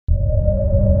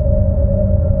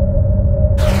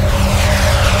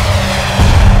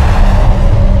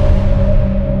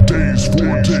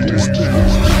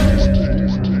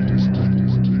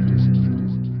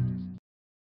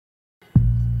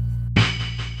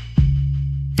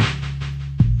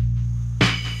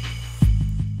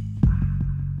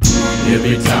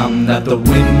Every time that the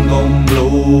wind gon'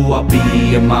 blow, I'll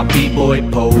be in my b-boy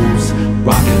pose,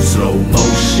 rockin' slow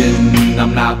motion.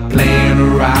 I'm not playing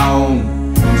around.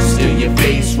 Still your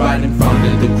face right in front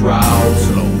of the crowd.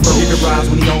 Slow motion. It rise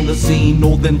when he on the scene.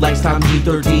 Northern Lights time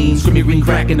G13. Screaming green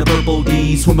crack in the purple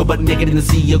D. Swimmer butt naked in the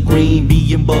sea of green.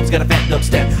 Me and Bubs got a fat up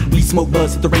step. We smoke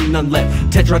buzz if there ain't none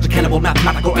left. Tetrarch a cannibal,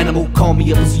 mathematical animal. Call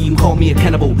me a museum, call me a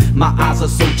cannibal. My eyes are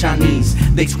so Chinese.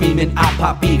 They screaming I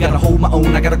pop B. Gotta hold my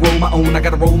own, I gotta grow my own, I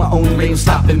gotta roll my own. There ain't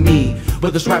stopping me.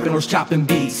 Whether strapping or chopping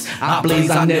beats, I blaze,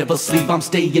 I never sleep. I'm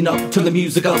staying up till the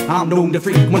music up. I'm known to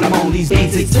freak when I'm on these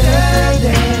beats. It's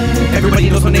everybody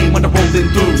knows my name when I'm rolling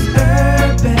through.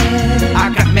 Urban.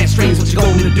 I got mad strains, what you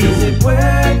gonna do? Is it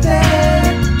worth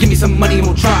it? Give me some money and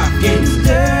we'll try again. It's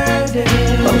dirty,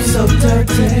 oh so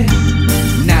dirty.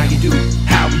 Now you do,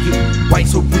 how are you? White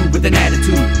so rude with an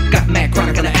attitude. Got mad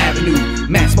chronic on the avenue.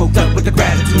 Mad smoked up with the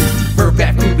gratitude. Verb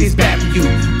back group is bad for you.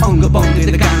 Unga bunga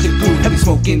in the ganja group. Heavy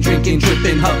smoking, drinking,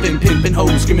 dripping, huffing, pimping,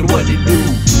 hoes, screaming what it do.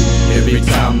 Every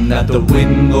time that the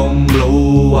wind gon'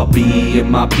 blow, I'll be in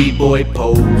my b-boy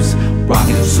pose,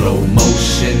 rockin' slow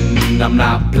motion. I'm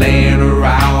not playing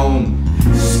around.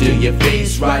 Still your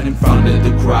face right in front of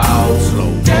the crowd. Slow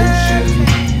motion.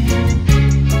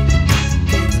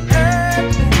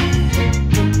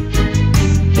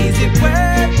 Is it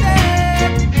worth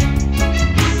it?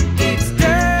 It's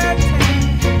dirty.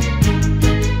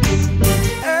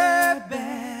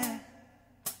 Urban.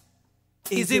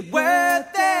 Is it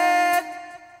worth it?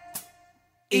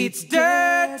 It's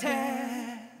dirty.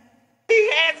 He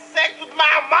had sex with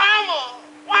my mom.